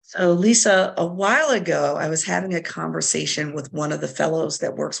So, Lisa, a while ago, I was having a conversation with one of the fellows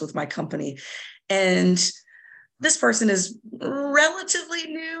that works with my company. And this person is relatively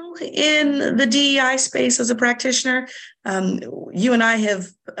new in the DEI space as a practitioner. Um, you and I have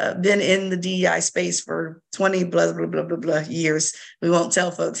been in the DEI space for 20 blah, blah, blah, blah, blah years. We won't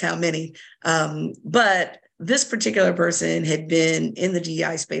tell folks how many. But this particular person had been in the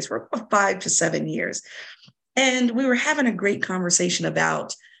DEI space for 5 to 7 years. And we were having a great conversation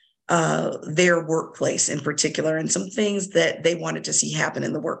about their workplace in particular and some things that they wanted to see happen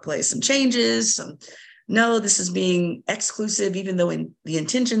in the workplace, some changes, some no, this is being exclusive, even though the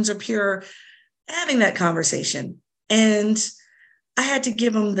intentions are pure, having that conversation. And I had to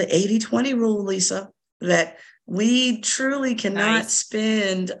give them the 80-20 rule, Lisa, that we truly cannot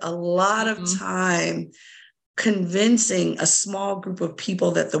spend a lot of time convincing a small group of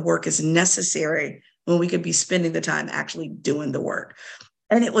people that the work is necessary when we could be spending the time actually doing the work.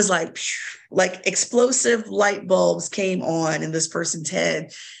 And it was like explosive light bulbs came on in this person's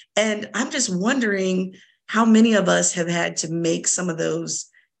head. And I'm just wondering how many of us have had to make some of those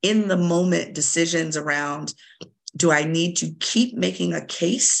in the moment decisions around, do I need to keep making a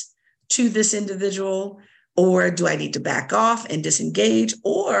case to this individual, or do I need to back off and disengage,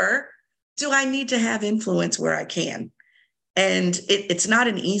 or do I need to have influence where I can? And it's not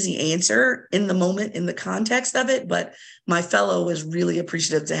an easy answer in the moment, in the context of it, but my fellow was really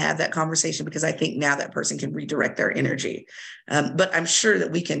appreciative to have that conversation because I think now that person can redirect their energy. But I'm sure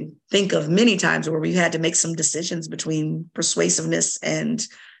that we can think of many times where we've had to make some decisions between persuasiveness and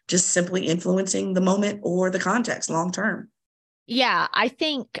just simply influencing the moment or the context long term. Yeah, I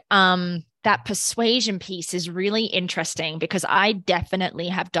think that persuasion piece is really interesting because I definitely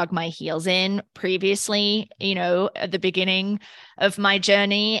have dug my heels in previously, at the beginning of my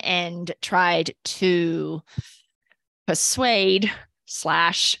journey and tried to persuade /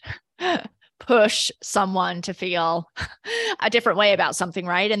 push someone to feel a different way about something,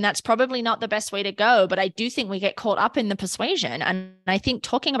 right? And that's probably not the best way to go, but I do think we get caught up in the persuasion. And I think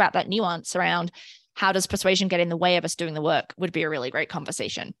talking about that nuance around how does persuasion get in the way of us doing the work would be a really great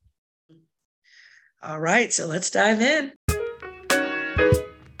conversation. All right, so let's dive in.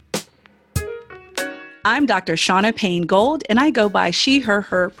 I'm Dr. Shauna Payne Gold, and I go by she,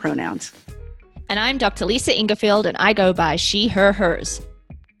 her pronouns. And I'm Dr. Lisa Ingerfield, and I go by she, hers.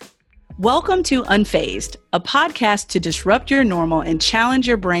 Welcome to Unfazed, a podcast to disrupt your normal and challenge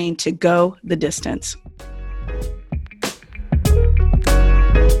your brain to go the distance.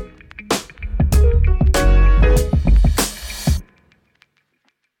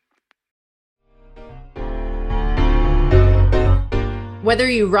 Whether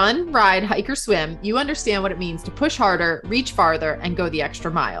you run, ride, hike, or swim, you understand what it means to push harder, reach farther, and go the extra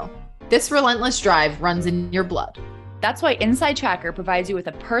mile. This relentless drive runs in your blood. That's why Inside Tracker provides you with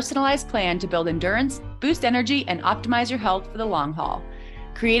a personalized plan to build endurance, boost energy, and optimize your health for the long haul.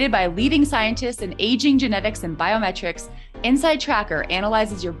 Created by leading scientists in aging genetics and biometrics, Inside Tracker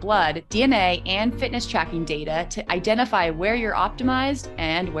analyzes your blood, DNA, and fitness tracking data to identify where you're optimized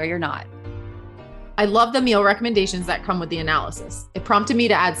and where you're not. I love the meal recommendations that come with the analysis. It prompted me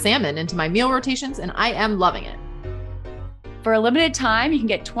to add salmon into my meal rotations, and I am loving it. For a limited time, you can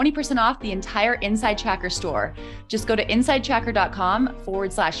get 20% off the entire Inside Tracker store. Just go to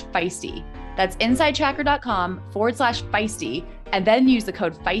insidetracker.com/feisty. That's insidetracker.com/feisty, and then use the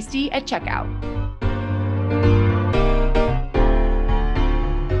code feisty at checkout.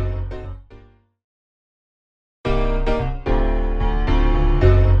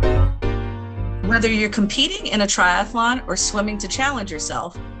 Whether you're competing in a triathlon or swimming to challenge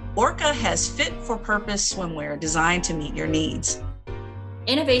yourself, Orca has fit-for-purpose swimwear designed to meet your needs.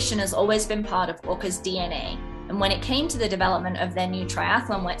 Innovation has always been part of Orca's DNA, and when it came to the development of their new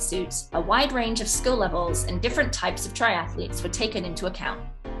triathlon wetsuits, a wide range of skill levels and different types of triathletes were taken into account.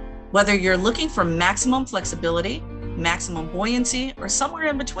 Whether you're looking for maximum flexibility, maximum buoyancy, or somewhere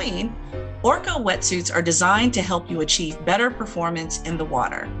in between, Orca wetsuits are designed to help you achieve better performance in the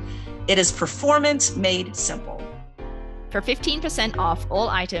water. It is performance made simple. For 15% off all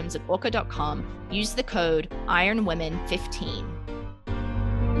items at orca.com, use the code IRONWOMEN15.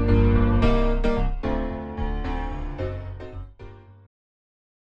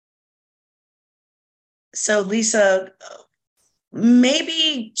 So, Lisa,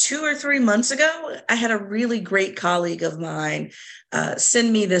 maybe 2 or 3 months ago, I had a really great colleague of mine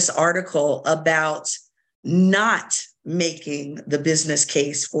send me this article about not making the business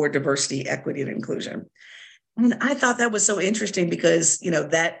case for diversity, equity, and inclusion. And I thought that was so interesting because,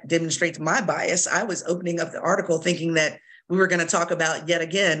 that demonstrates my bias. I was opening up the article thinking that we were going to talk about yet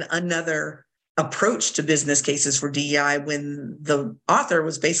again another approach to business cases for DEI when the author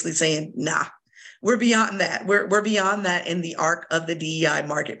was basically saying, nah, we're beyond that. We're beyond that in the arc of the DEI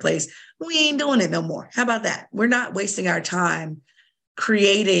marketplace. We ain't doing it no more. How about that? We're not wasting our time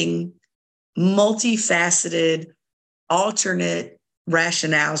creating multifaceted, alternate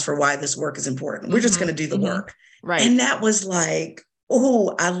rationales for why this work is important. We're just going to do the work. Right. And that was like,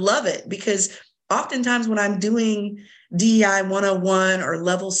 oh, I love it, because oftentimes when I'm doing DEI 101 or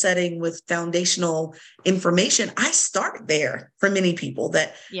level setting with foundational information, I start there for many people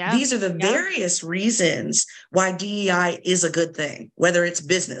that these are the various reasons why DEI is a good thing, whether it's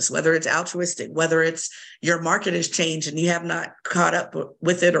business, whether it's altruistic, whether it's your market has changed and you have not caught up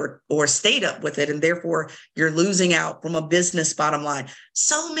with it or stayed up with it, and therefore you're losing out from a business bottom line.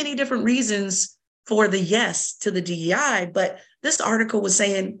 So many different reasons for the yes to the DEI, but this article was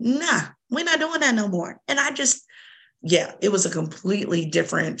saying, nah, we're not doing that no more. And I just, it was a completely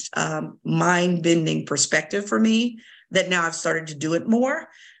different mind-bending perspective for me that now I've started to do it more.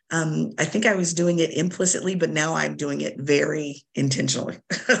 I think I was doing it implicitly, but now I'm doing it very intentionally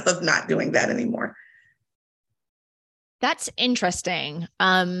of not doing that anymore. That's interesting.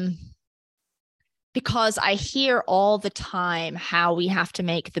 Because I hear all the time how we have to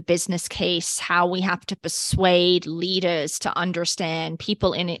make the business case, how we have to persuade leaders to understand,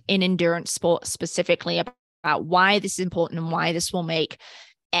 people in endurance sport specifically, about why this is important and why this will make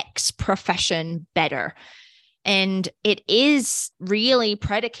X profession better. And it is really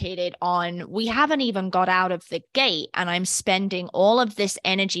predicated on, we haven't even got out of the gate and I'm spending all of this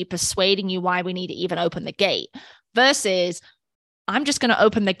energy persuading you why we need to even open the gate, versus I'm just going to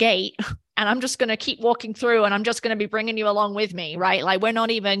open the gate and I'm just going to keep walking through and I'm just going to be bringing you along with me, right? Like, we're not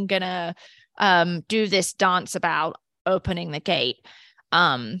even going to do this dance about opening the gate.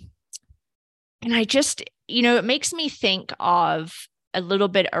 And I just, it makes me think of a little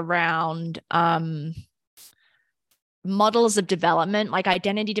bit around models of development, like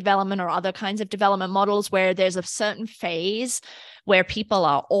identity development or other kinds of development models, where there's a certain phase where people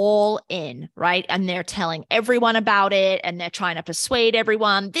are all in, right? And they're telling everyone about it and they're trying to persuade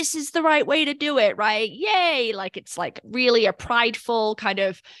everyone, this is the right way to do it, right? Yay. Like, it's like really a prideful kind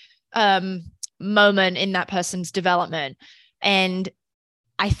of moment in that person's development. And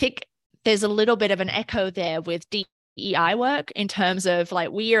I think there's a little bit of an echo there with DEI work, in terms of like,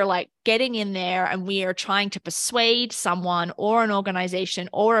 we are like getting in there and we are trying to persuade someone or an organization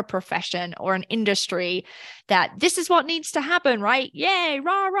or a profession or an industry that this is what needs to happen, right? Yay,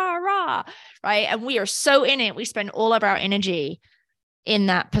 rah, rah, rah, right? And we are so in it. We spend all of our energy in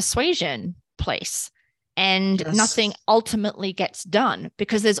that persuasion place, and nothing ultimately gets done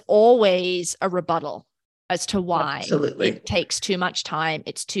because there's always a rebuttal as to why it takes too much time.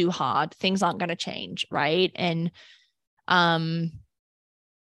 It's too hard. Things aren't going to change, right? And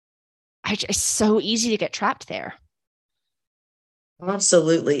it's so easy to get trapped there.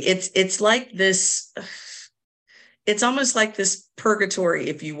 Absolutely. It's like this, it's almost like this purgatory,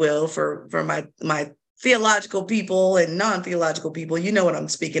 if you will, for my theological people and non-theological people. You know what I'm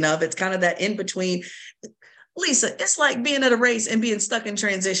speaking of. It's kind of that in between. Lisa, it's like being at a race and being stuck in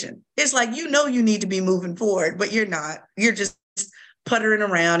transition. It's like, you need to be moving forward, but you're not. You're just puttering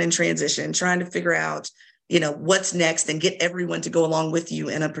around in transition, trying to figure out, what's next and get everyone to go along with you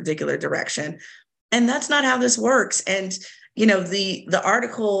in a particular direction. And that's not how this works. And, the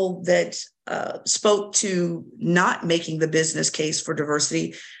article that spoke to not making the business case for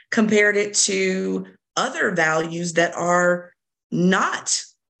diversity compared it to other values that are not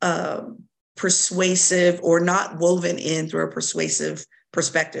persuasive or not woven in through a persuasive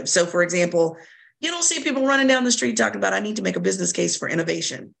perspective. So, for example, you don't see people running down the street talking about, I need to make a business case for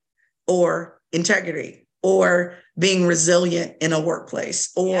innovation or integrity or being resilient in a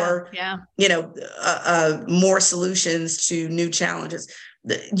workplace or, more solutions to new challenges.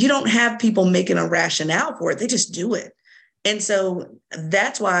 You don't have people making a rationale for it. They just do it. And so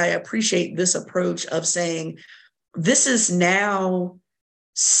that's why I appreciate this approach of saying, this is now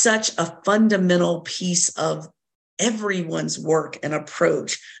such a fundamental piece of everyone's work and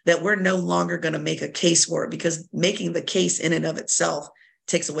approach that we're no longer going to make a case for it, because making the case in and of itself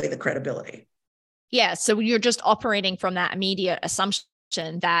takes away the credibility. Yeah. So you're just operating from that immediate assumption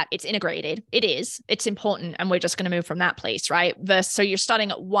that it's integrated. It's important. And we're just going to move from that place, right? So you're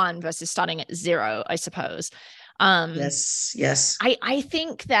starting at 1 versus starting at 0, I suppose. Yes. I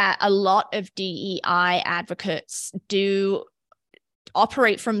think that a lot of DEI advocates do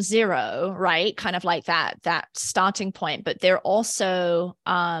operate from zero, right? Kind of like that starting point, but they're also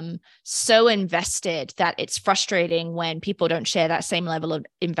so invested that it's frustrating when people don't share that same level of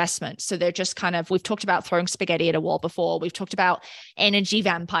investment. So they're just kind of, we've talked about throwing spaghetti at a wall before. We've talked about energy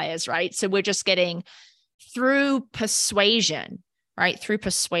vampires, right? So we're just getting through persuasion, right? Through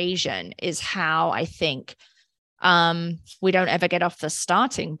persuasion is how I think we don't ever get off the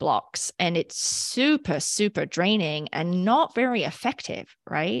starting blocks, and it's super, super draining and not very effective,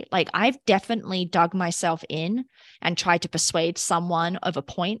 right? Like I've definitely dug myself in and tried to persuade someone of a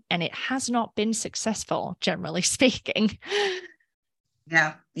point, and it has not been successful, generally speaking.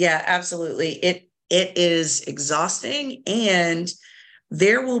 Yeah, absolutely. It is exhausting, and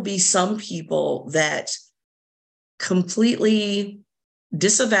there will be some people that completely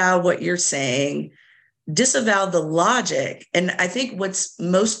disavow what you're saying, disavow the logic. And I think what's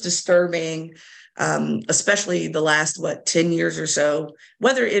most disturbing, especially the last, 10 years or so,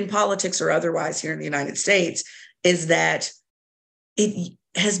 whether in politics or otherwise here in the United States, is that it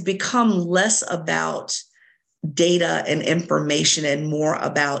has become less about data and information and more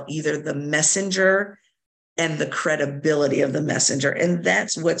about either the messenger and the credibility of the messenger. And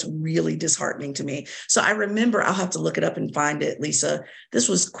that's what's really disheartening to me. So I remember, I'll have to look it up and find it, Lisa. This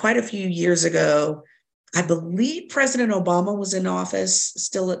was quite a few years ago. I believe President Obama was in office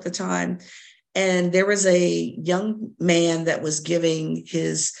still at the time. And there was a young man that was giving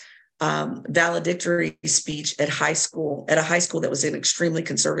his valedictory speech at a high school that was an extremely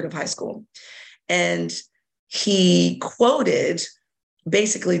conservative high school. And he quoted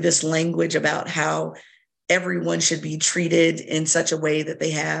basically this language about how everyone should be treated in such a way that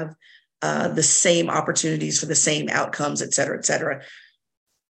they have the same opportunities for the same outcomes, et cetera, et cetera.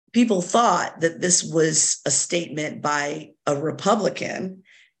 People thought that this was a statement by a Republican,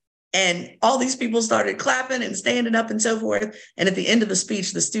 and all these people started clapping and standing up and so forth. And at the end of the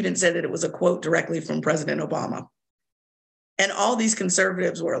speech, the student said that it was a quote directly from President Obama. And all these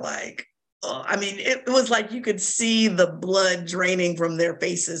conservatives were like, oh, I mean, it was like you could see the blood draining from their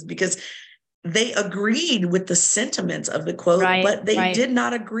faces because they agreed with the sentiments of the quote, but they did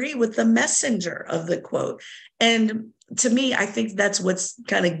not agree with the messenger of the quote. And to me, I think that's what's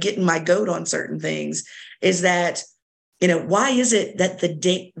kind of getting my goat on certain things is that, why is it that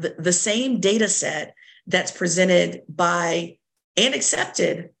the same data set that's presented by and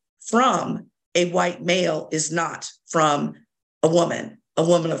accepted from a white male is not from a woman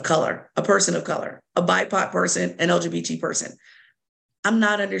of color, a person of color, a BIPOC person, an LGBT person? I'm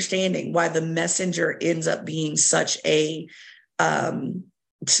not understanding why the messenger ends up being such a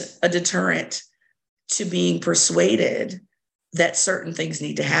deterrent to being persuaded that certain things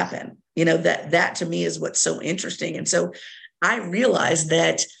need to happen. That to me is what's so interesting. And so I realized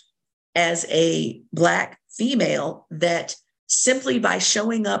that as a Black female, that simply by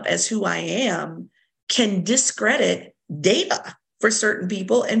showing up as who I am can discredit data for certain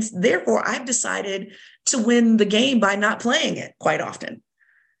people. And therefore, I've decided to win the game by not playing it quite often.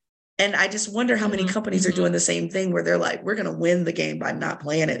 And I just wonder how many companies are doing the same thing where they're like, we're going to win the game by not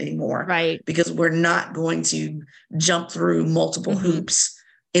playing it anymore. Right. Because we're not going to jump through multiple hoops.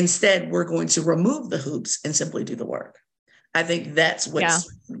 Instead, we're going to remove the hoops and simply do the work. I think that's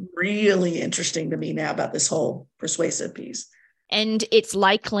what's really interesting to me now about this whole persuasive piece. And it's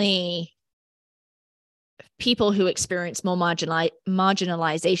likely people who experience more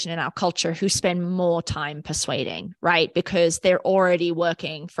marginalization in our culture who spend more time persuading, right? Because they're already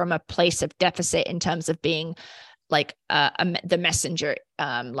working from a place of deficit in terms of being like the messenger,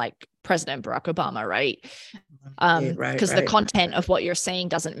 like President Barack Obama, right? Because the content of what you're saying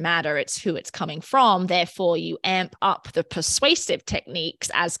doesn't matter. It's who it's coming from. Therefore, you amp up the persuasive techniques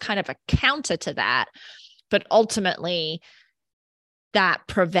as kind of a counter to that. But ultimately, that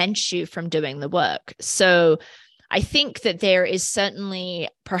prevents you from doing the work. So I think that there is certainly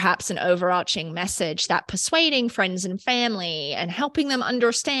perhaps an overarching message that persuading friends and family and helping them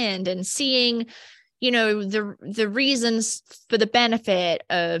understand and seeing, the reasons for the benefit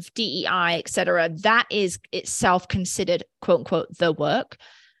of DEI, et cetera, that is itself considered, quote unquote, the work.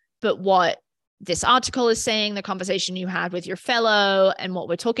 But what this article is saying, the conversation you had with your fellow and what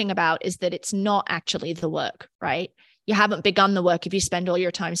we're talking about is that it's not actually the work, right? You haven't begun the work if you spend all your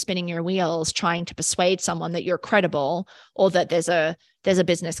time spinning your wheels trying to persuade someone that you're credible or that there's a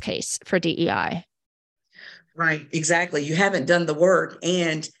business case for DEI. Right, exactly. You haven't done the work.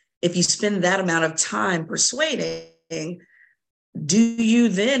 And if you spend that amount of time persuading, do you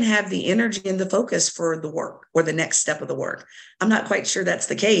then have the energy and the focus for the work or the next step of the work? I'm not quite sure that's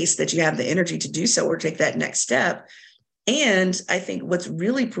the case, that you have the energy to do so or take that next step. And I think what's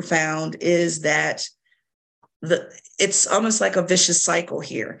really profound is that it's almost like a vicious cycle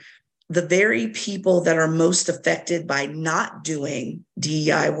here. The very people that are most affected by not doing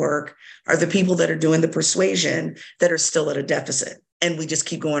DEI work are the people that are doing the persuasion that are still at a deficit. And we just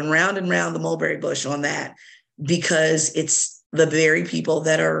keep going round and round the mulberry bush on that, because it's the very people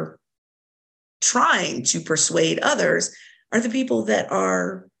that are trying to persuade others are the people that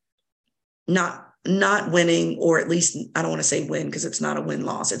are not winning, or at least, I don't want to say win, because it's not a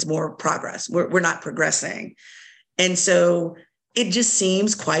win-loss. It's more progress. We're not progressing. And so it just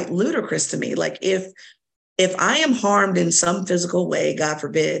seems quite ludicrous to me. Like if I am harmed in some physical way, God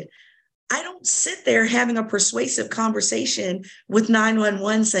forbid, I don't sit there having a persuasive conversation with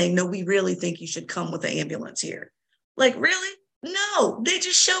 911 saying, no, we really think you should come with the ambulance here. Like, really? No, they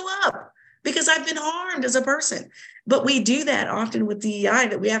just show up because I've been harmed as a person. But we do that often with DEI,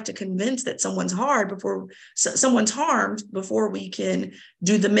 that we have to convince that someone's harmed before we can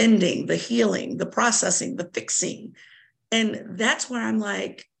do the mending, the healing, the processing, the fixing. And that's where I'm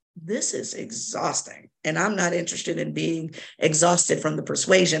like, this is exhausting. And I'm not interested in being exhausted from the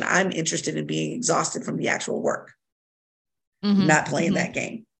persuasion. I'm interested in being exhausted from the actual work, not playing that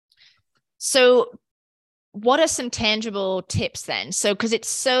game. So what are some tangible tips then? So, because it's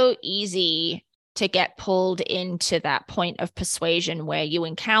so easy to get pulled into that point of persuasion where you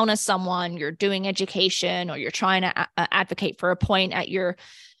encounter someone, you're doing education, or you're trying to advocate for a point at your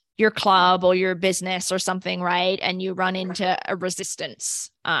club or your business or something, right? And you run into a resistance.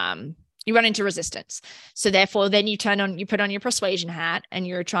 So therefore, then you put on your persuasion hat and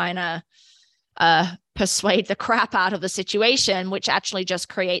you're trying to persuade the crap out of the situation, which actually just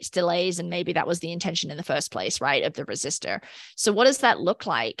creates delays. And maybe that was the intention in the first place, right, of the resistor. So what does that look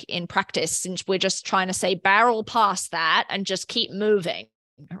like in practice, since we're just trying to say barrel past that and just keep moving,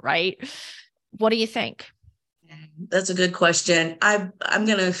 right? What do you think? That's a good question. I'm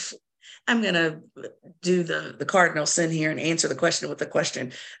gonna do the cardinal sin here and answer the question with a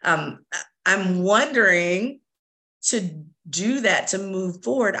question. I'm wondering, to do that, to move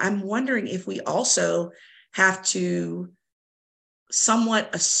forward, I'm wondering if we also have to somewhat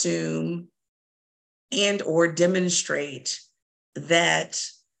assume and or demonstrate that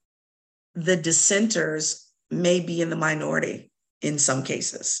the dissenters may be in the minority in some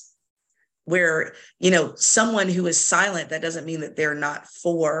cases, where, someone who is silent, that doesn't mean that they're not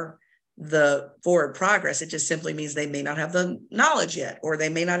for the forward progress. It just simply means they may not have the knowledge yet, or they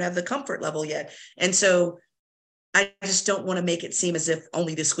may not have the comfort level yet. And so I just don't want to make it seem as if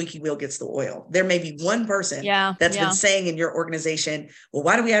only the squeaky wheel gets the oil. There may be one person that's been saying in your organization, well,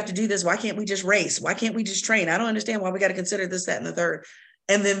 why do we have to do this? Why can't we just race? Why can't we just train? I don't understand why we got to consider this, that, and the third.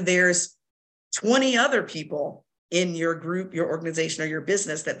 And then there's 20 other people in your group, your organization, or your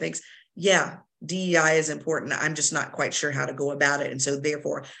business that thinks, yeah, DEI is important. I'm just not quite sure how to go about it. And so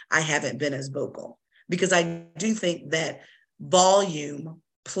therefore, I haven't been as vocal, because I do think that volume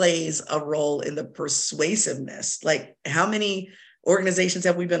plays a role in the persuasiveness. Like, how many organizations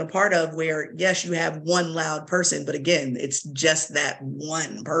have we been a part of where, yes, you have one loud person, but again, it's just that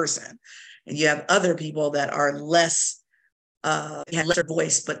one person. And you have other people that are have lesser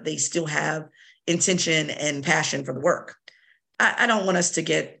voice, but they still have intention and passion for the work. I don't want us to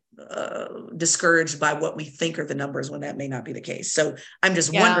get discouraged by what we think are the numbers when that may not be the case. So I'm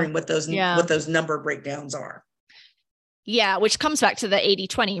just wondering what those number breakdowns are. Yeah, which comes back to the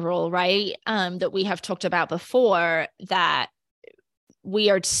 80-20 rule, right? That we have talked about before, that we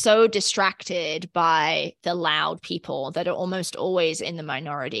are so distracted by the loud people that are almost always in the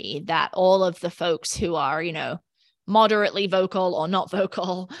minority, that all of the folks who are, moderately vocal or not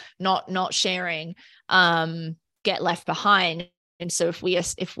vocal, not sharing, get left behind. And so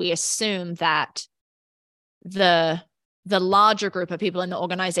if we assume that the larger group of people in the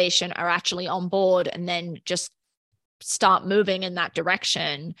organization are actually on board and then just start moving in that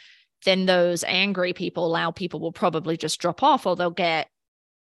direction, then those angry people, loud people, will probably just drop off, or they'll get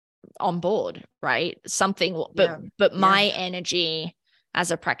on board, right? But my energy as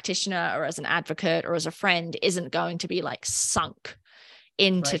a practitioner or as an advocate or as a friend isn't going to be like sunk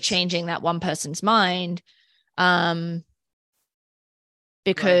into changing that one person's mind.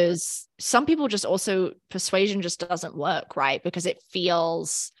 Because some people just also, persuasion just doesn't work, right? Because it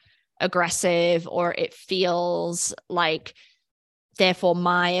feels aggressive, or it feels like, therefore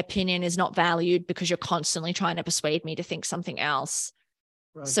my opinion is not valued because you're constantly trying to persuade me to think something else.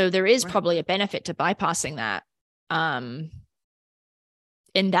 Right. So there is probably a benefit to bypassing that,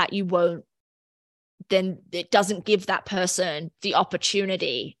 in that then it doesn't give that person the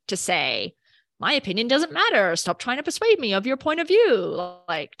opportunity to say, my opinion doesn't matter. Stop trying to persuade me of your point of view.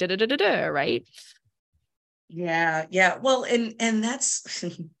 Like, right? Yeah. Yeah. Well, and that's,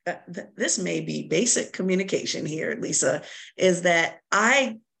 this may be basic communication here, Lisa, is that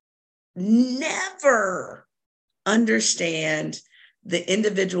I never understand the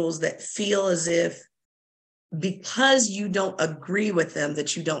individuals that feel as if because you don't agree with them,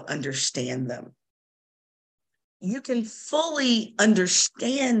 that you don't understand them. You can fully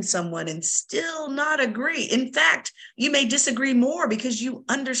understand someone and still not agree. In fact, you may disagree more because you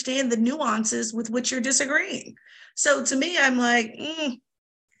understand the nuances with which you're disagreeing. So to me, I'm like,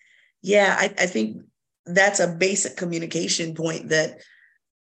 yeah, I think that's a basic communication point that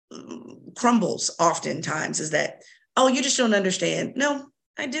crumbles oftentimes, is that, oh, you just don't understand. No,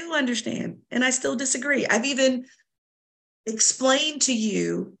 I do understand, and I still disagree. I've even explained to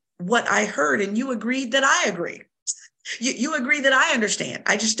you what I heard, and you agreed that I agree. You agree that I understand.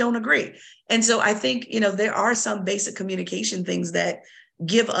 I just don't agree. And so I think, there are some basic communication things that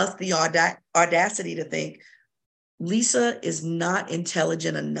give us the audacity to think Lisa is not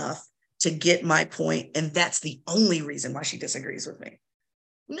intelligent enough to get my point, and that's the only reason why she disagrees with me.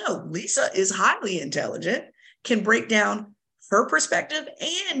 No, Lisa is highly intelligent, can break down her perspective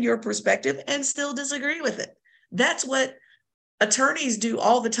and your perspective and still disagree with it. That's what attorneys do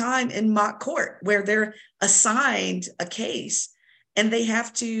all the time in mock court, where they're assigned a case and they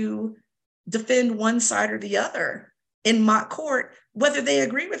have to defend one side or the other in mock court, whether they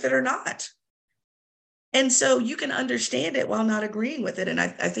agree with it or not. And so you can understand it while not agreeing with it. And I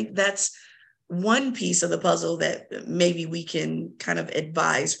think that's one piece of the puzzle that maybe we can kind of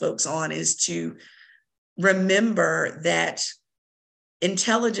advise folks on, is to remember that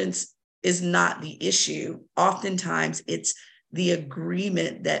intelligence is not the issue. Oftentimes it's the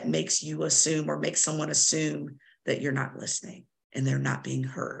agreement that makes you assume, or makes someone assume, that you're not listening and they're not being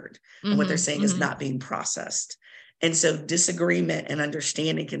heard. And what they're saying is not being processed. And so disagreement and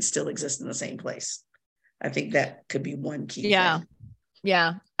understanding can still exist in the same place. I think that could be one key thing.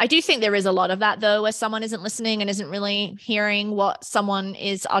 Yeah. I do think there is a lot of that, though, where someone isn't listening and isn't really hearing what someone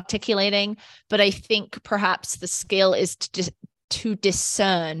is articulating. But I think perhaps the skill is to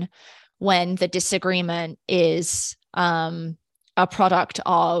discern when the disagreement is a product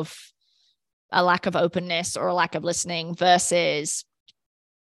of a lack of openness or a lack of listening versus,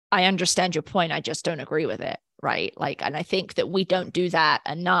 I understand your point, I just don't agree with it. Right. And I think that we don't do that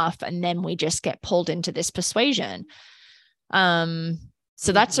enough. And then we just get pulled into this persuasion.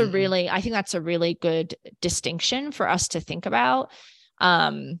 So that's I think that's a really good distinction for us to think about.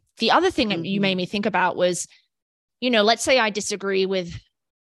 The other thing that you made me think about was, let's say I disagree with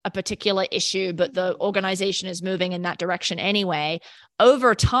a particular issue, but the organization is moving in that direction anyway.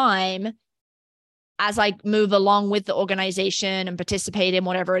 Over time, as I move along with the organization and participate in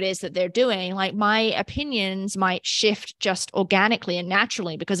whatever it is that they're doing, my opinions might shift just organically and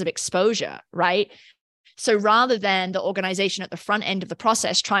naturally because of exposure, right? So rather than the organization at the front end of the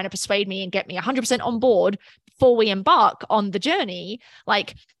process trying to persuade me and get me 100% on board before we embark on the journey,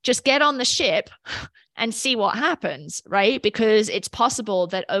 just get on the ship and see what happens, right? Because it's possible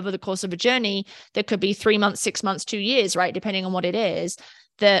that over the course of a journey, there could be 3 months, 6 months, 2 years, right? Depending on what it is,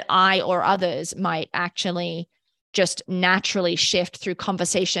 that I or others might actually just naturally shift through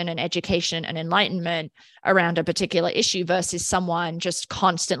conversation and education and enlightenment around a particular issue versus someone just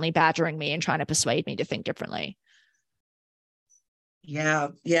constantly badgering me and trying to persuade me to think differently. Yeah,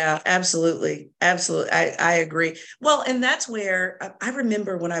 absolutely. Absolutely. I agree. Well, and that's where I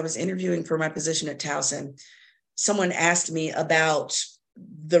remember when I was interviewing for my position at Towson, someone asked me about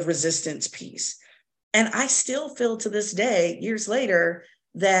the resistance piece. And I still feel to this day, years later,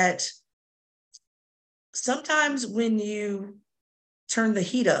 that sometimes when you turn the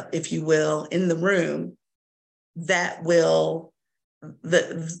heat up, if you will, in the room, that will,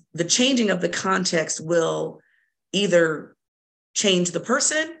 the changing of the context will either change the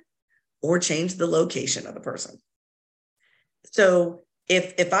person or change the location of the person. So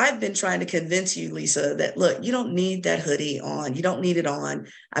if I've been trying to convince you, Lisa, that, look, you don't need that hoodie on, you don't need it on.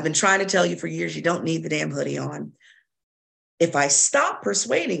 I've been trying to tell you for years, you don't need the damn hoodie on. If I stop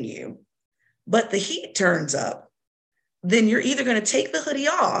persuading you, but the heat turns up, then you're either going to take the hoodie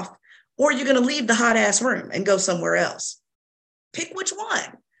off or you're going to leave the hot ass room and go somewhere else. Pick which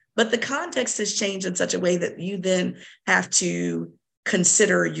one. But the context has changed in such a way that you then have to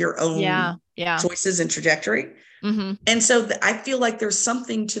consider your own choices and trajectory. Mm-hmm. And so I feel like there's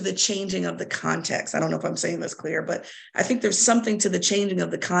something to the changing of the context. I don't know if I'm saying this clear, but I think there's something to the changing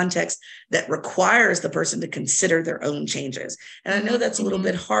of the context that requires the person to consider their own changes. And I know that's a little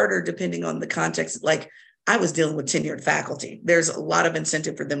bit harder depending on the context. Like I was dealing with tenured faculty. There's a lot of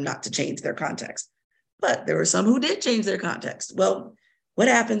incentive for them not to change their context, but there were some who did change their context. Well, What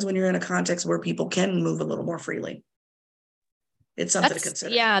happens when you're in a context where people can move a little more freely? It's something to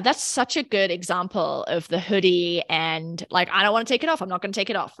consider. Yeah, that's such a good example of the hoodie and like, I don't want to take it off. I'm not going to take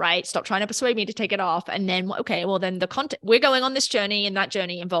it off, right? Stop trying to persuade me to take it off. And then, okay, well then the content, we're going on this journey and that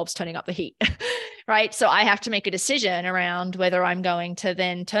journey involves turning up the heat, right? So I have to make a decision around whether I'm going to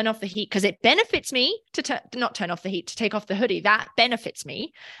then turn off the heat because it benefits me to not turn off the heat, to take off the hoodie. That benefits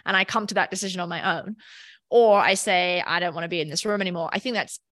me. And I come to that decision on my own. Or I say, I don't want to be in this room anymore. I think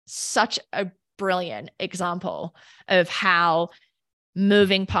that's such a brilliant example of how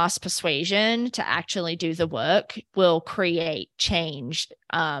moving past persuasion to actually do the work will create change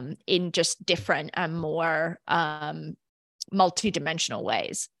in just different and more multidimensional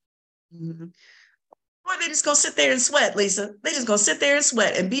ways. Mm-hmm. Or they just gonna sit there and sweat, Lisa. They just gonna sit there and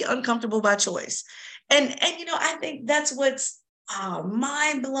sweat and be uncomfortable by choice. And I think that's what's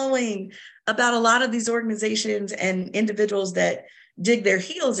mind-blowing about a lot of these organizations and individuals that dig their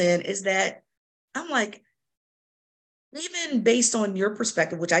heels in is that I'm like, even based on your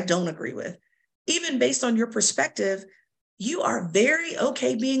perspective, which I don't agree with, even based on your perspective, you are very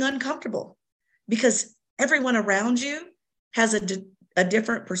okay being uncomfortable because everyone around you has a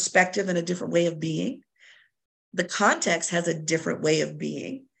different perspective and a different way of being. The context has a different way of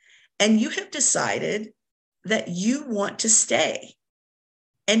being. And you have decided that you want to stay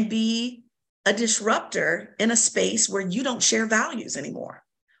and be a disruptor in a space where you don't share values anymore.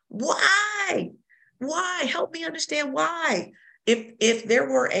 Why? Why? Help me understand why. If there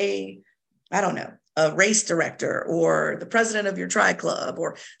were a race director or the president of your tri club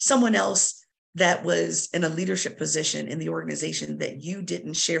or someone else that was in a leadership position in the organization that you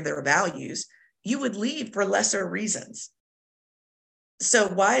didn't share their values, you would leave for lesser reasons. So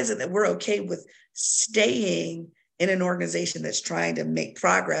why is it that we're okay with staying in an organization that's trying to make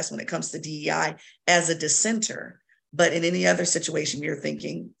progress when it comes to DEI as a dissenter? But in any other situation, you're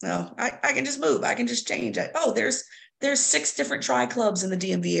thinking, oh, I can just move. I can just change. There's 6 different tri clubs in the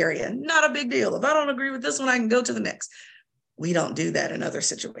DMV area. Not a big deal. If I don't agree with this one, I can go to the next. We don't do that in other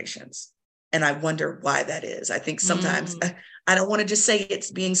situations. And I wonder why that is. I think sometimes I don't want to just say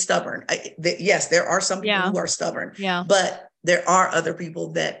it's being stubborn. Yes, there are some people who are stubborn, but there are other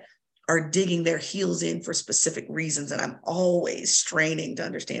people that are digging their heels in for specific reasons. And I'm always straining to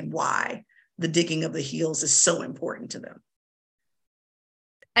understand why the digging of the heels is so important to them.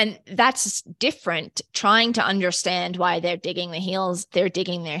 And that's different, trying to understand why they're digging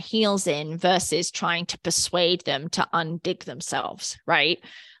their heels in versus trying to persuade them to undig themselves, right?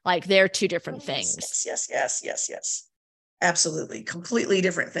 Like they're two different things. Yes. Absolutely. Completely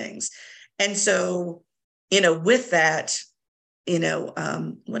different things. And so, with that,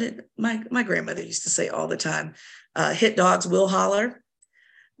 what did my grandmother used to say all the time, hit dogs will holler.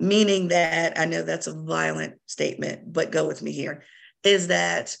 Meaning that, I know that's a violent statement, but go with me here, is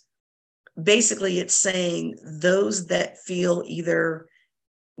that basically it's saying those that feel either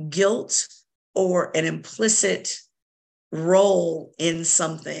guilt or an implicit role in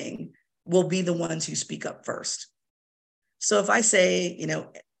something will be the ones who speak up first. So if I say,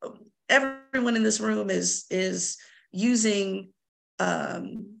 everyone in this room is using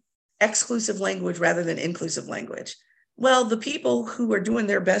exclusive language rather than inclusive language. Well, the people who are doing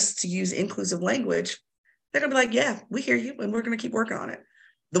their best to use inclusive language, they're going to be like, yeah, we hear you, and we're going to keep working on it.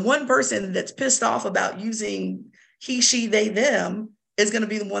 The one person that's pissed off about using he, she, they, them is going to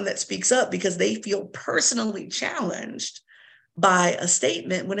be the one that speaks up because they feel personally challenged by a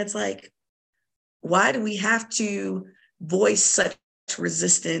statement when it's like, why do we have to voice such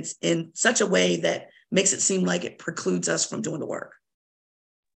resistance in such a way that makes it seem like it precludes us from doing the work?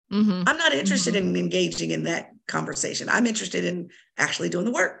 Mm-hmm. I'm not interested in engaging in that conversation. I'm interested in actually doing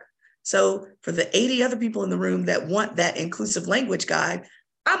the work. So for the 80 other people in the room that want that inclusive language guide,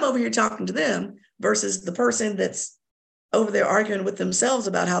 I'm over here talking to them versus the person that's over there arguing with themselves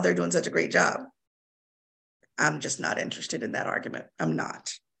about how they're doing such a great job. I'm just not interested in that argument. I'm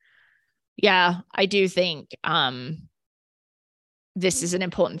not. Yeah, I do think this is an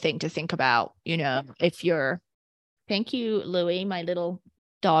important thing to think about. Thank you, Louie, my little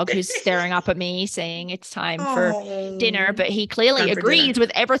dog who's staring up at me saying it's time for dinner, but he clearly agrees with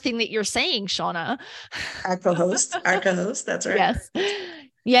everything that you're saying, Shauna. Our co-host, that's right. Yes.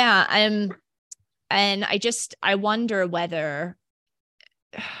 Yeah. And I wonder whether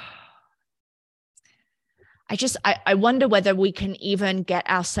I wonder whether we can even get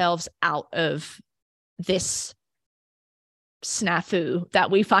ourselves out of this snafu that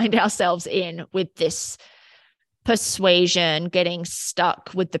we find ourselves in with this persuasion, getting stuck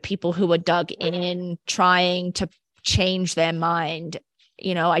with the people who are dug in, trying to change their mind.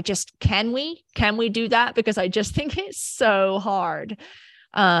 can we do that? Because I just think it's so hard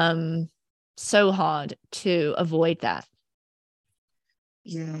to avoid that.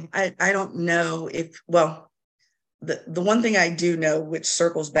 Yeah, I don't know if, well, the one thing I do know, which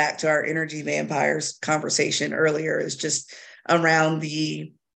circles back to our energy vampires conversation earlier, is just around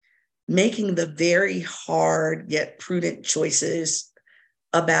the making the very hard yet prudent choices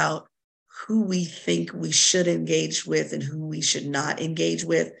about who we think we should engage with and who we should not engage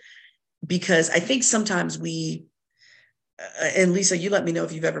with. Because I think sometimes and Lisa, you let me know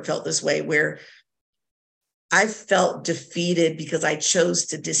if you've ever felt this way, where I felt defeated because I chose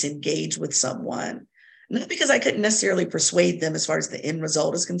to disengage with someone, not because I couldn't necessarily persuade them as far as the end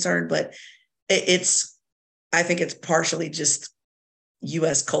result is concerned, but I think it's partially just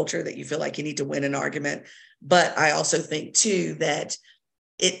US culture that you feel like you need to win an argument. But I also think too that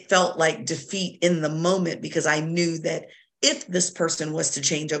it felt like defeat in the moment, because I knew that if this person was to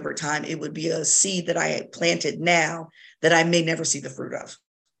change over time, it would be a seed that I had planted now that I may never see the fruit of.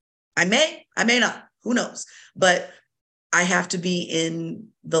 I may not, who knows? But I have to be in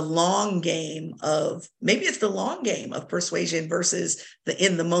the long game of, maybe it's the long game of persuasion versus the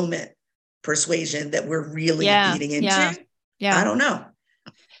in the moment persuasion that we're really feeding into. Yeah. I don't know.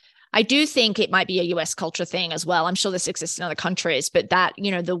 I do think it might be a US culture thing as well. I'm sure this exists in other countries, but that,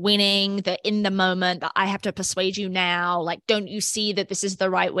 the winning, the in the moment, that I have to persuade you now, like, don't you see that this is the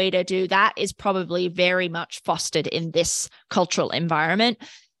right way to do that, is probably very much fostered in this cultural environment.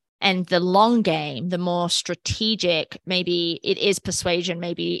 And the long game, the more strategic, maybe it is persuasion,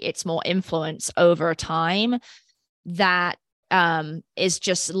 maybe it's more influence over time, that is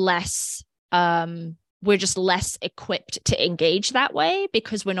just less, we're just less equipped to engage that way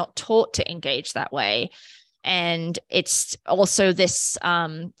because we're not taught to engage that way. And it's also this,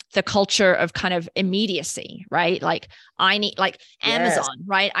 the culture of kind of immediacy, right? Like I need, like Amazon,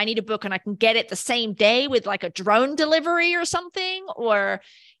 right? I need a book and I can get it the same day with like a drone delivery or something. Or,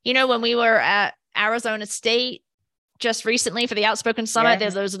 when we were at Arizona State just recently for the Outspoken Summit,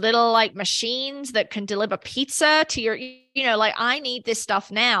 there's those little like machines that can deliver pizza to your, like I need this stuff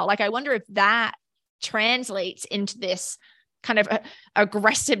now. Like, I wonder if that translates into this kind of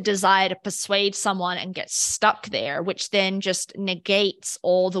aggressive desire to persuade someone and get stuck there, which then just negates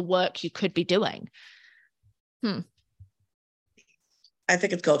all the work you could be doing. I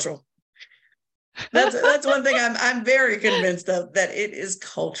think it's cultural. That's one thing I'm very convinced of, that it is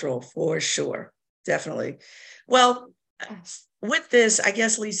cultural for sure. Definitely. Well, with this, I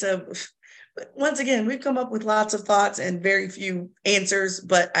guess, Lisa, once again, we've come up with lots of thoughts and very few answers,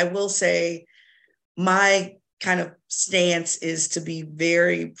 but I will say my kind of stance is to be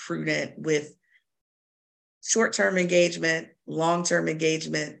very prudent with short-term engagement, long-term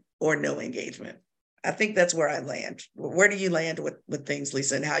engagement, or no engagement. I think that's where I land. Where do you land with things,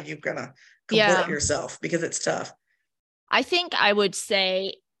 Lisa, and how you're going to comport yourself? Because it's tough. I think I would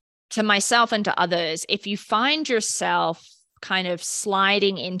say to myself and to others, if you find yourself kind of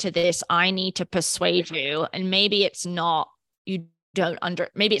sliding into this, I need to persuade you, and maybe it's not,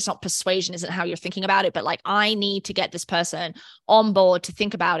 maybe it's not persuasion isn't how you're thinking about it, but like, I need to get this person on board to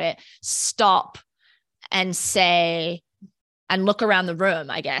think about it, stop and say, and look around the room,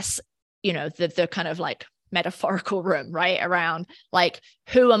 I guess, the kind of like metaphorical room, right? Around like,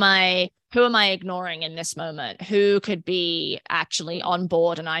 who am I ignoring in this moment? Who could be actually on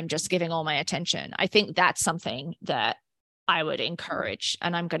board and I'm just giving all my attention? I think that's something that I would encourage,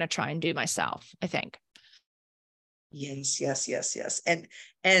 and I'm going to try and do myself, I think. Yes.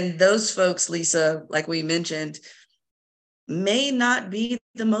 And those folks, Lisa, like we mentioned, may not be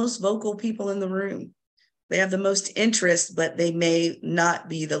the most vocal people in the room. They have the most interest, but they may not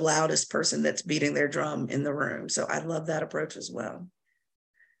be the loudest person that's beating their drum in the room. So I love that approach as well.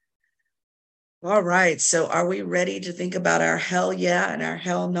 All right. So are we ready to think about our hell yeah and our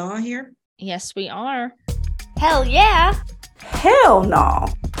hell nah here? Yes, we are. Hell yeah. Hell no.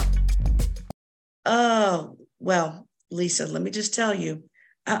 Oh, well, Lisa, let me just tell you,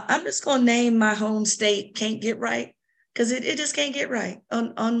 I'm just going to name my home state can't get right, because it just can't get right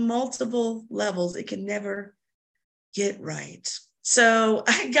on multiple levels. It can never get right. So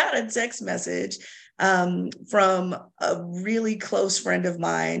I got a text message from a really close friend of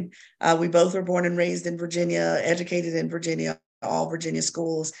mine. We both were born and raised in Virginia, educated in Virginia, all Virginia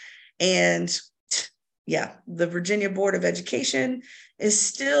schools. And yeah, the Virginia Board of Education is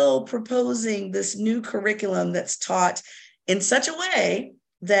still proposing this new curriculum that's taught in such a way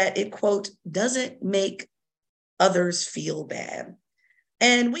that it, quote, doesn't make others feel bad.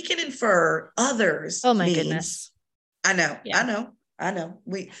 And we can infer others. Oh my goodness. I know.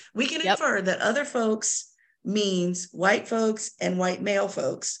 We can infer that other folks means white folks and white male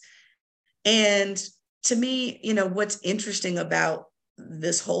folks. And to me, what's interesting about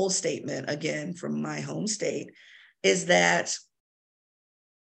this whole statement, again, from my home state, is that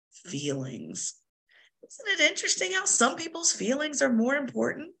feelings. Isn't it interesting how some people's feelings are more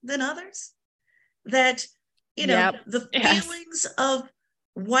important than others? That, the feelings of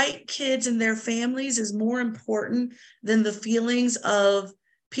white kids and their families is more important than the feelings of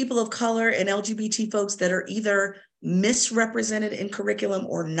people of color and LGBT folks that are either misrepresented in curriculum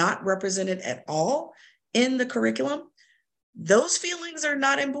or not represented at all in the curriculum. Those feelings are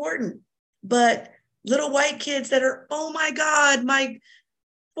not important. But little white kids that are, oh my God, my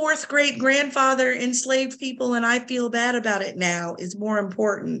fourth great grandfather enslaved people and I feel bad about it now, is more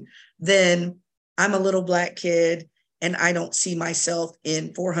important than I'm a little Black kid and I don't see myself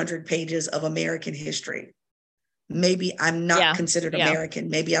in 400 pages of American history. Maybe I'm not considered American.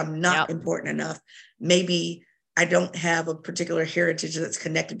 Maybe I'm not important enough. Maybe I don't have a particular heritage that's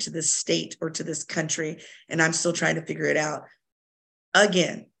connected to this state or to this country, and I'm still trying to figure it out.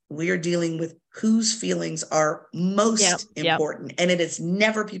 Again, we are dealing with whose feelings are most important. And it is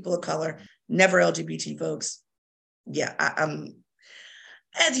never people of color, never LGBT folks. Yeah, I'm,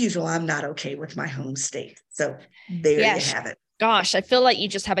 as usual, I'm not okay with my home state. So there you have it. Gosh, I feel like you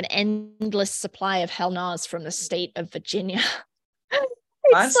just have an endless supply of hell no's from the state of Virginia.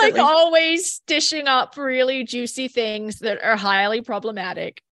 It's constantly, like always dishing up really juicy things that are highly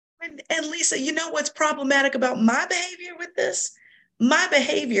problematic. And Lisa, you know what's problematic about my behavior with this? My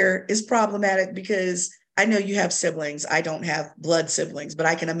behavior is problematic because I know you have siblings. I don't have blood siblings, but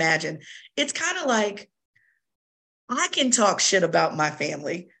I can imagine. It's kind of like I can talk shit about my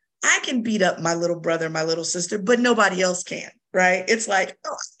family. I can beat up my little brother, my little sister, but nobody else can, right? It's like,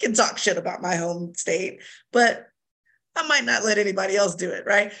 oh, I can talk shit about my home state, but I might not let anybody else do it,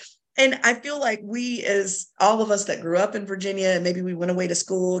 right? And I feel like we, as all of us that grew up in Virginia, and maybe we went away to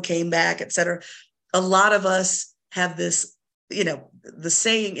school, came back, et cetera, a lot of us have this, the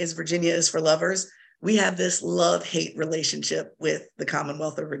saying is Virginia is for lovers. We have this love-hate relationship with the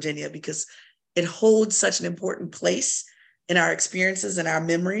Commonwealth of Virginia because it holds such an important place in our experiences and our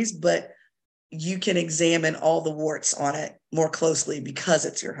memories, but you can examine all the warts on it more closely because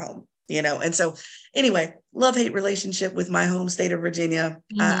it's your home, And so anyway, love-hate relationship with my home state of Virginia.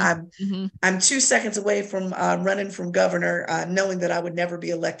 I'm 2 seconds away from running from governor, knowing that I would never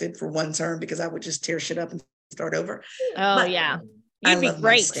be elected for one term because I would just tear shit up and start over. Oh, but yeah. You'd be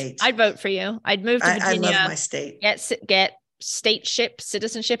great. I'd vote for you. I'd move to Virginia. I love my state. Get stateship,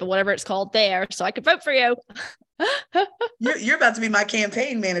 citizenship, or whatever it's called there, so I could vote for you. You're about to be my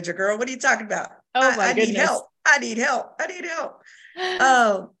campaign manager, girl. What are you talking about? Oh my goodness. I need help.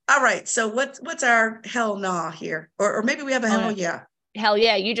 Oh, all right. So what's our hell nah here? Or maybe we have a hell yeah. Hell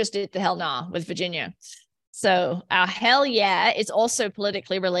yeah. You just did the hell nah with Virginia. So our hell yeah is also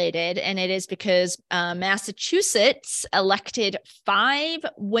politically related, and it is because Massachusetts elected 5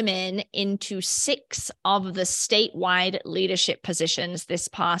 women into 6 of the statewide leadership positions this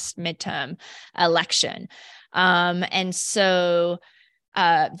past midterm election. And so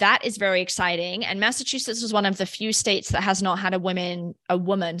that is very exciting. And Massachusetts was one of the few states that has not had a woman,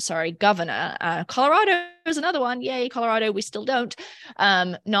 governor. Colorado is another one. Yay, Colorado. We still don't.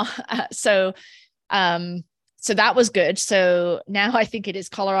 So that was good. So now I think it is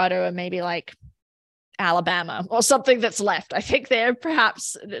Colorado and maybe like Alabama or something that's left. I think they're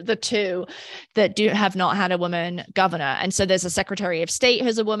perhaps the 2 that have not had a woman governor. And so there's a Secretary of State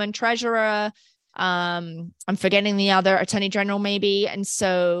who's a woman treasurer. I'm forgetting the other attorney general maybe. And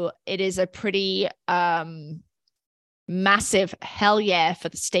so it is a pretty massive hell yeah for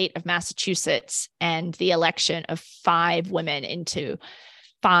the state of Massachusetts and the election of 5 women into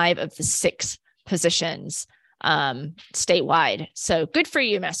 5 of the 6 positions statewide. So good for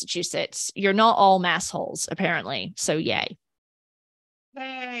you, Massachusetts. You're not all massholes, apparently. So yay.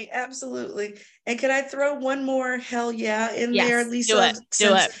 Hey, absolutely. And can I throw one more hell yeah in there, Lisa?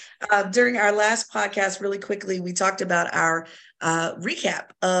 Do it. During our last podcast, really quickly, we talked about our recap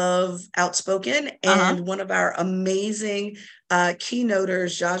of Outspoken and one of our amazing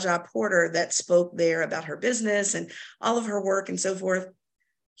keynoters, Zsa Porter, that spoke there about her business and all of her work and so forth.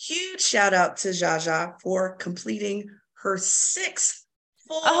 Huge shout out to Zsa for completing her 6th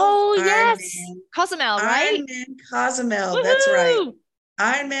full Ironman. Cozumel, right? Ironman Cozumel, that's right.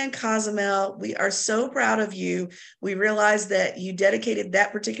 Ironman Cozumel, we are so proud of you. We realized that you dedicated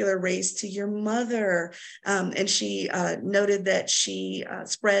that particular race to your mother. And she noted that she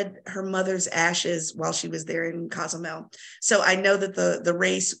spread her mother's ashes while she was there in Cozumel. So I know that the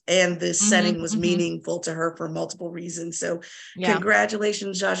race and the setting was meaningful to her for multiple reasons. So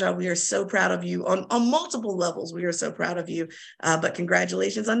congratulations, Jaja. We are so proud of you on multiple levels. We are so proud of you. But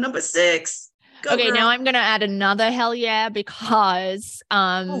congratulations on number 6. Go, okay, girl. now I'm going to add another hell yeah, because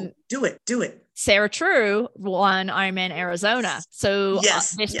do it. Sarah True won Ironman Arizona. So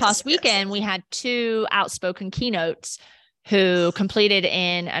this past weekend, we had 2 outspoken keynotes who completed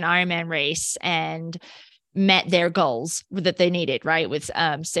in an Ironman race and met their goals that they needed, right? With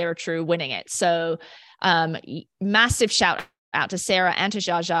Sarah True winning it. So massive shout out to Sarah and to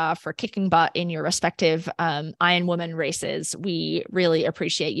Jaja for kicking butt in your respective Iron Woman races. We really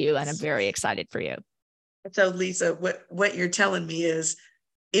appreciate you, and I'm very excited for you. So Lisa, what you're telling me is,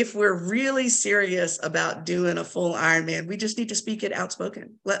 if we're really serious about doing a full Ironman, we just need to speak it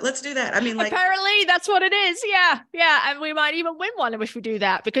outspoken. Let's do that. I mean, apparently that's what it is. Yeah. And we might even win one if we do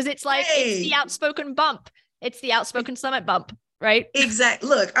that, because it's like, it's the outspoken bump. It's the outspoken summit bump. Right? Exactly.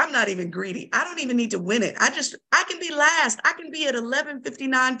 Look, I'm not even greedy. I don't even need to win it. I can be last. I can be at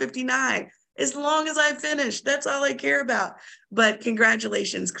 11:59:59 as long as I finish. That's all I care about. But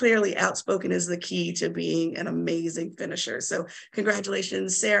congratulations. Clearly, outspoken is the key to being an amazing finisher. So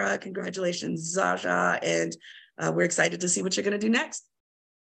congratulations, Sarah. Congratulations, Jaja. And we're excited to see what you're going to do next.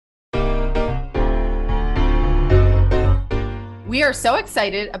 We are so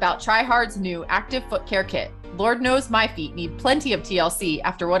excited about TryHard's new Active Foot Care Kit. Lord knows my feet need plenty of TLC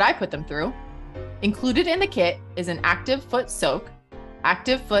after what I put them through. Included in the kit is an Active Foot Soak,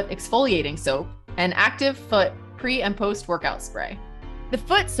 Active Foot Exfoliating Soap, and Active Foot Pre- and Post-Workout Spray. The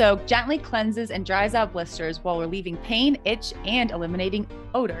Foot Soak gently cleanses and dries out blisters while relieving pain, itch, and eliminating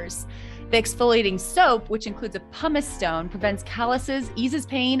odors. The Exfoliating Soap, which includes a pumice stone, prevents calluses, eases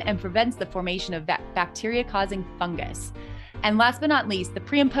pain, and prevents the formation of bacteria-causing fungus. And last but not least, the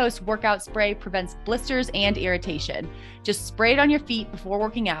pre and post workout spray prevents blisters and irritation. Just spray it on your feet before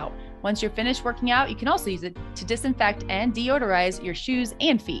working out. Once you're finished working out, you can also use it to disinfect and deodorize your shoes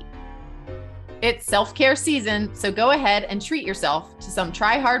and feet. It's self-care season, so go ahead and treat yourself to some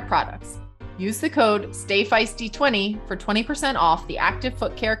TryHard products. Use the code STAYFEISTY20 for 20% off the Active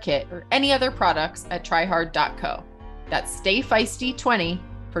Foot Care Kit or any other products at tryhard.co. That's STAYFEISTY20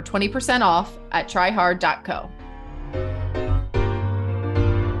 for 20% off at tryhard.co.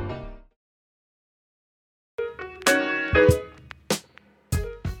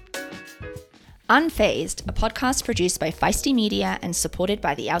 Unfazed, a podcast produced by Feisty Media and supported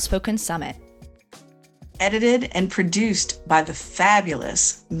by the Outspoken Summit. Edited and produced by the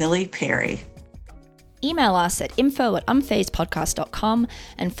fabulous Millie Perry. Email us at info@unfazedpodcast.com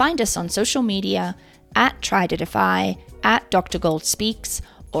and find us on social media at Try to Defy, at Dr. Gold Speaks,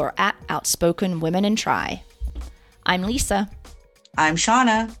 or at Outspoken Women in Try. I'm Lisa. I'm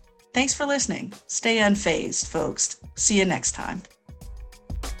Shauna. Thanks for listening. Stay unfazed, folks. See you next time.